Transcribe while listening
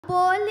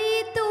বলি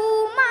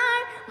তোমাৰ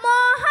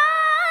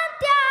মহান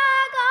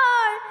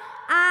ত্যাগৰ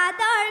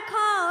আদৰ্শ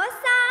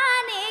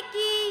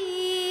নেকি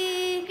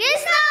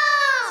কৃষ্ণ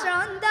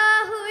চন্দ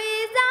হৈ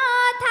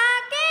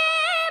থাকে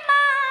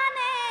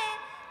মানে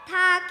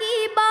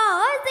থাকিব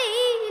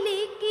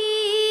জিলিকি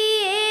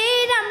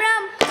ৰাম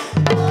ৰাম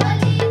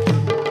বলি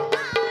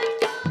তোমাৰ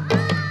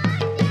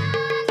মহান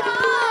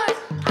ত্যাগৰ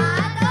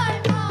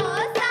আদৰ্শ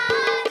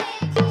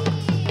নেকি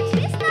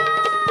কৃষ্ণ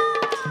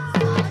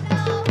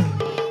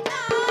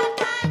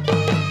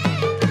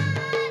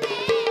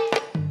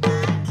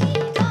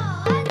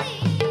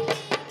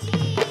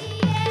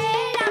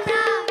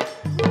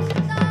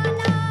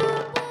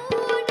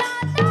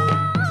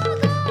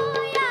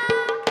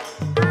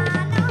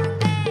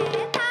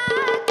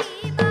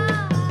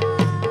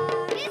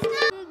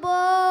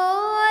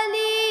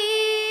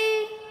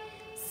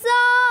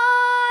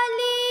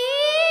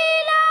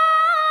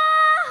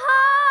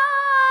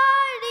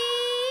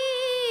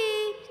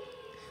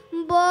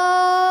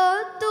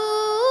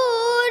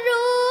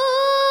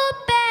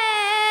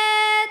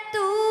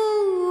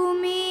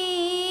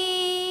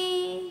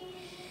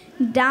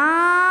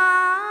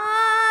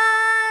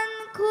দান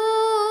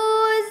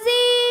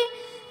খুজি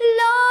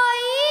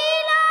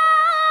লইলা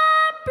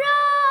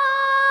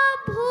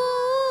প্ৰভু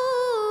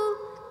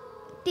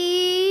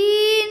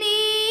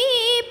তিনি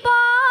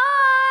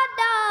পদ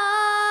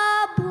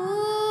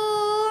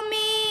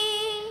ভূমি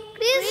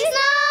কৃষ্ণ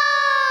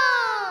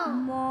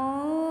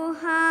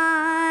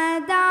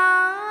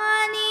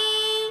মহাদানী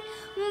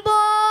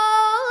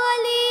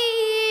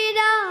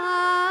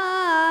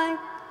বলিৰাই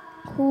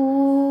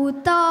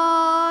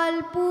খুতল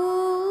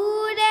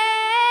পুৰে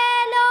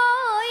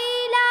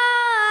লইলা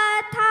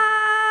থা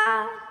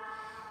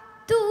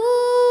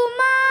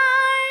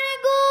তোমাৰ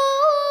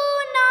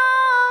গুণ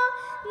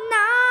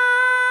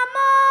নাম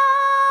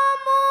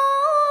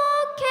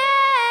মুখে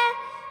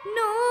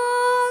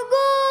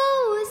নুগুছে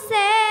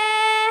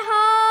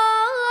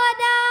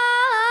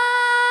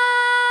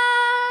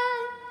সদায়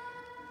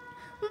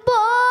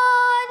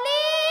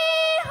বলি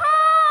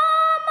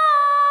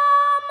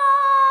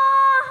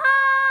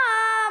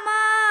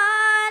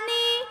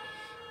মহামানী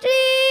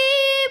ত্ৰিভুৱনে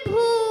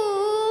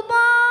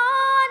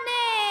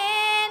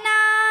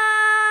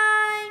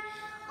নাই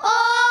ও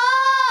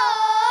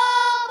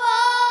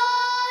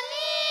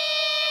বলি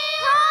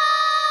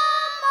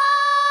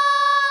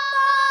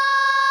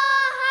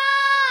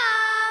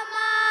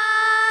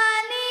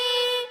মহামানী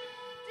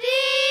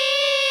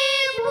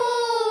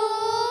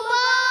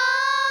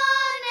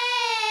ত্ৰিভুৱনে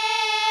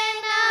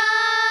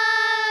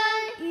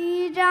নাই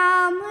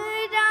ৰাম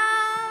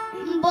ৰাম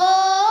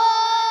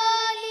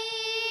বলি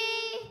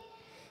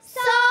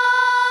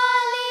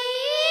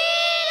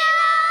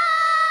চলিলা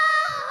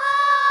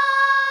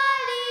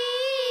হৰি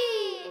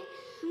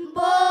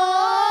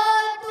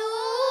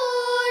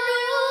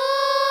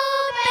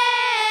বতুৰূপে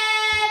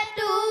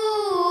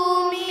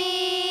তুমি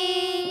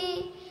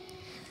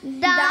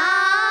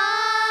দান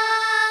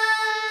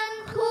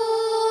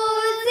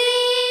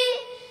খুজি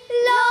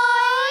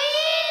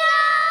লইলা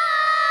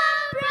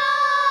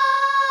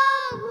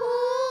প্ৰভু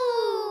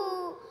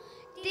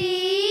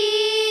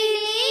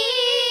তিনি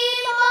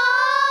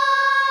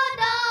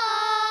পদ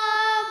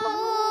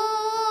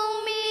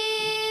ভূমি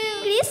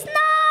কৃষ্ণ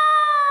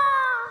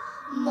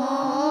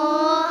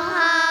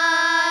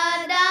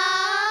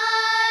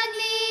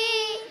মহাদানী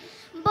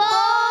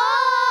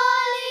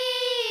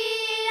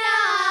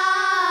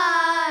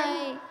বলিৰাই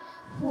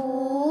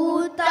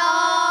খুতল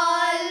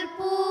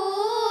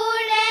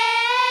পুৰে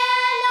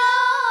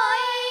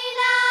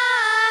লইলা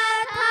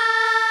থা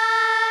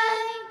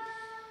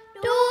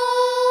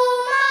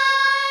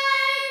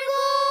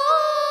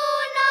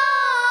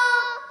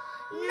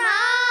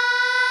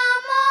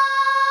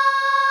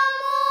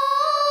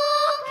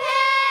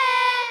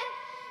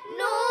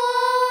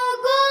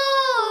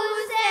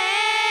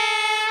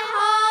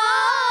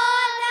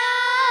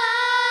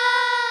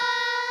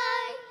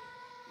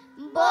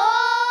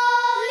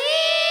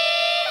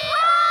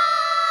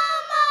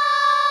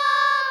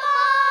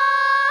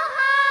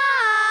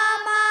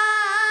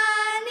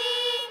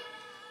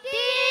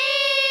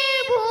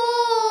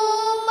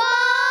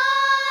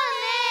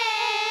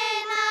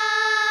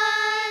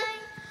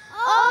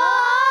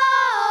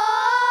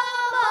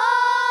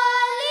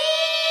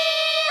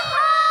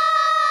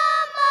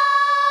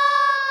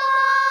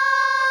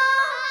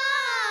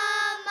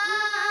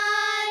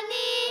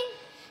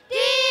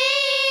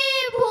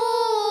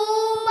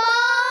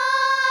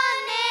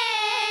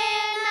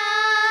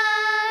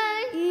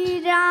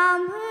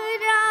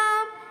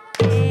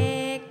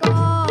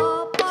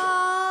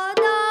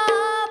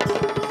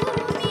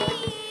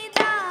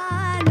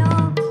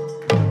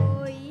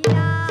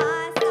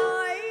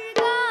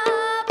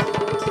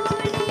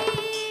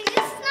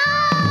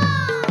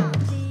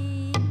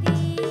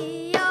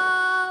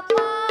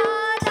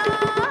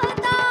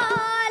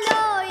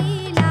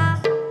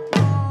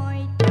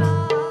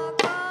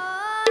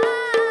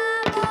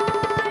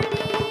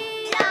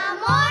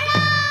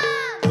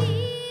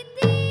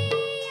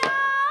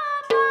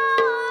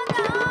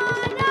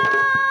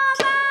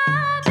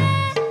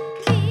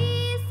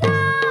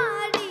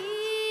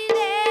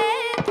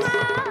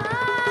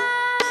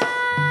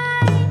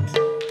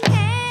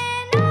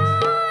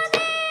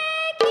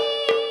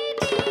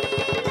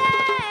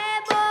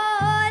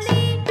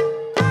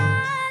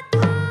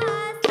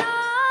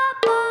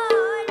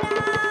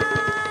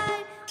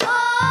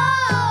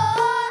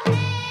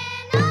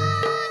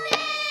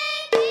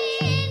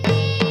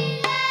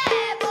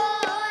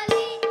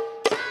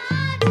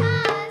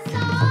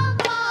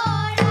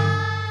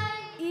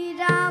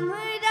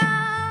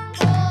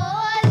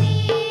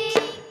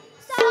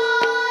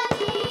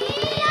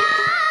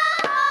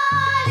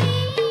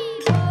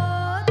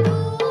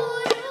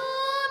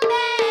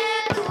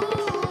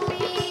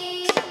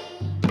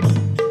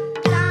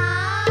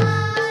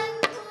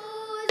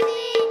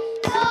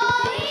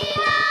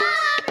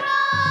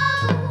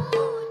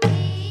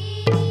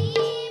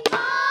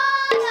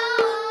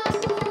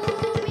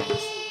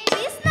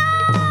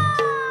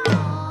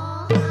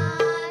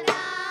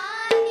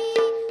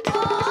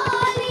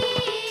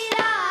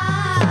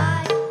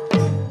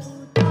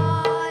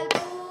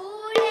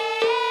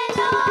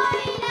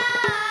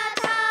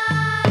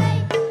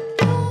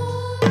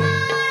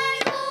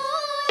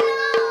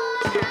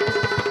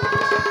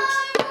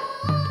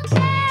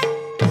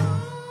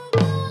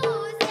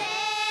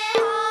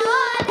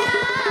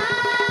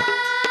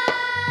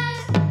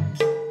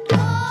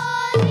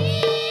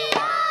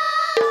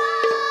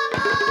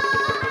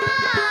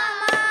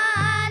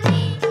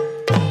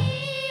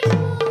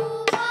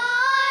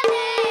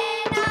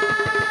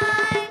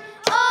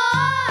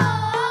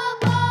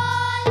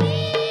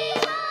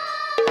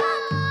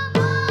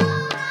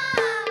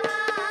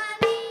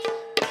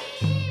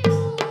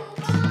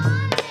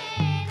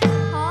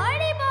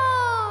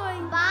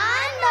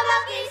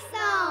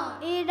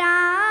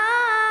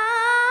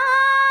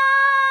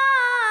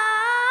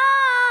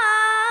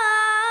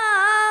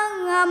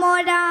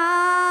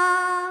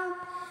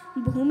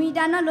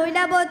ভূমিদান লৈ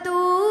যাবতো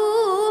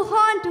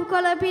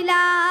সন্তুকলৈ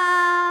পিলা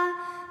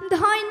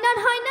ধন্য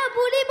ধন্য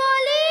বুলি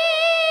বলি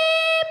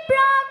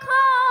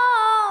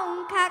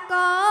প্ৰশংসা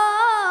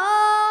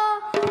কৰিলা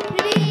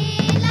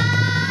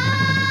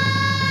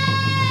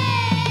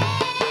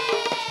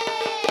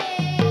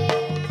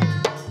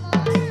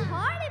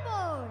হৰি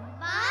বল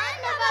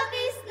মানৱ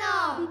কৃষ্ণ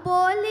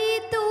বলি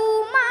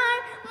তোমাৰ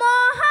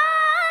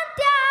মহান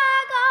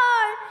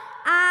ত্যাগৰ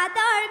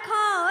আদৰ্শ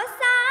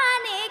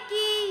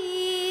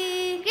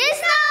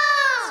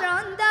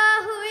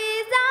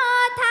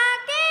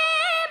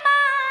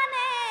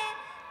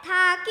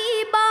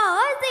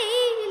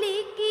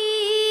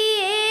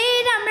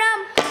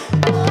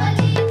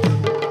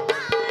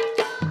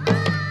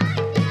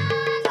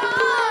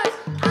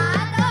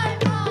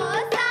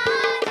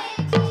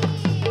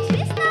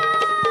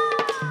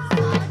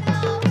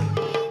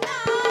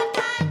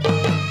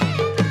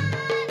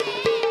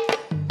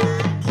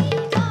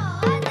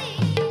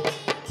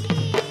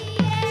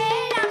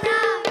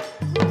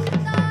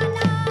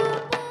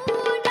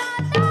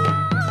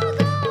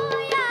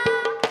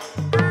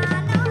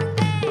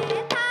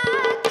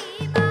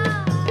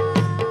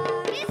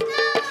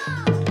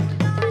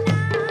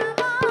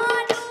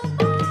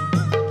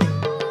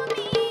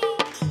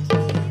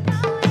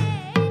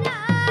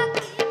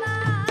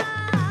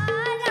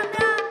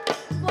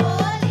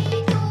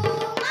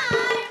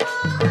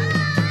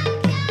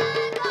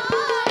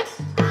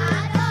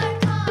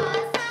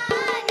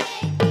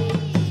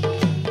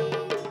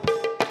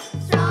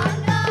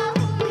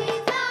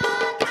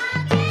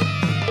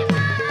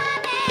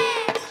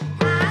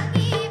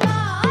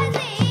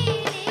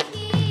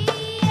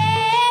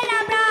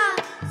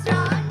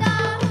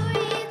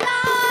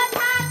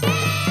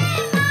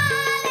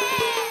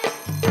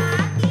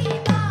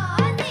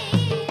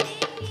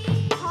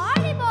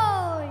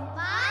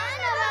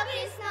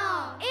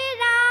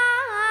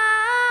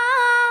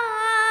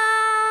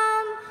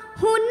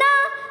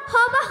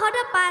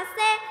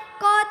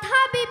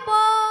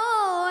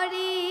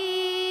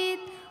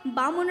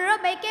বামুণৰ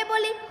বেকে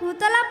বলি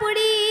হুতলা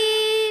পুৰি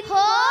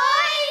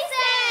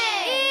হৈছে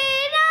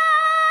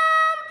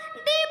ৰাম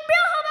দিব্য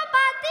সভা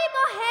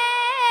পাতিবহে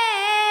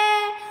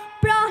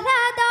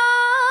প্ৰহ্লাদৰ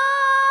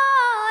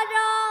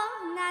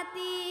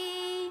নাতি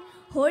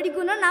হৰি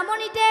গুণৰ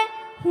নামনিতে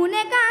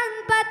শুনে গান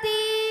পাতি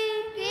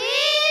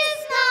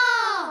কৃষ্ণ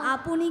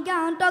আপুনি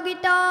গান্ত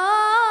গীত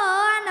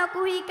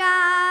আনকো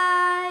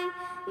শিকায়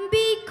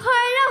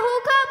বিষয়ৰ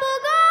সুখ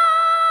ভোগ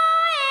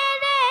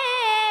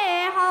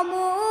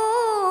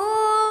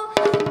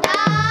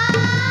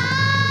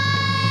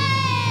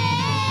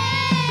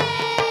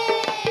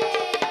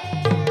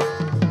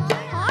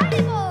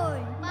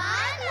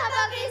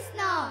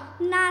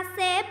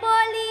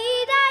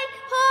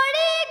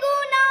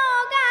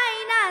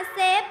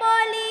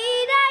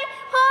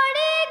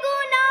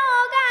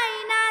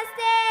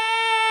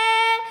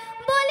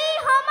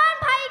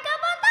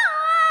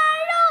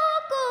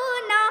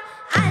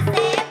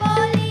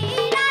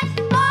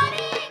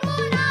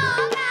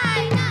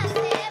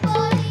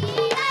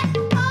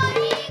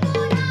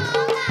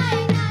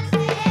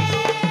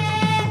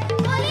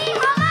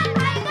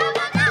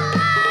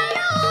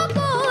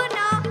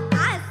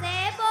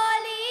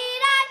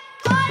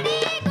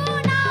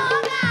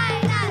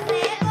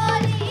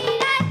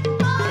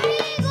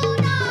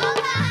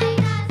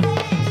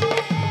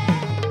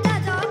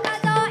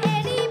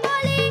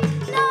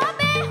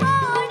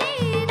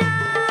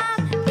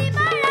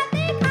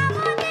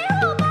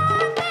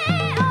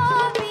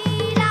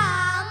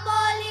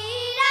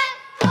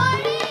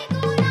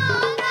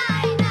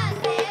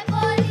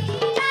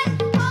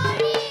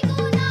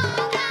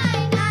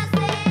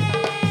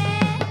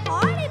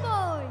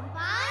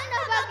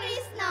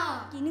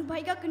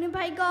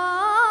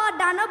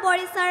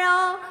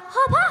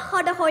সভা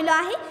সদ হৈল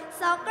আহি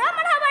চক্ৰ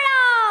মাধাবৰ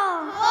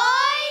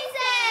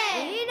হৈছে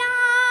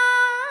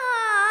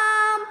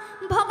ৰাম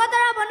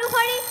ভকতৰ বন্ধু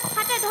হৰি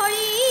হাতে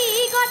ধৰি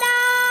গদা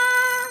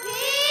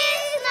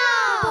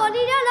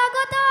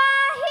জগত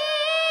আহি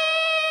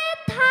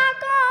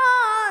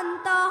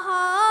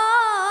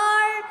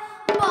থাকন্তহৰ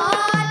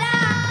বৰা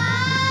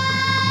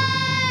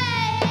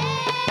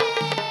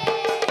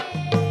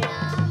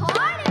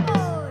হৰি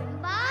বল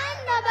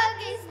মানৱ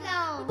কৃষ্ণ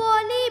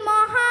বলি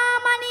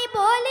মহামানী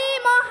বলি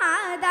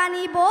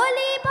মহাদানী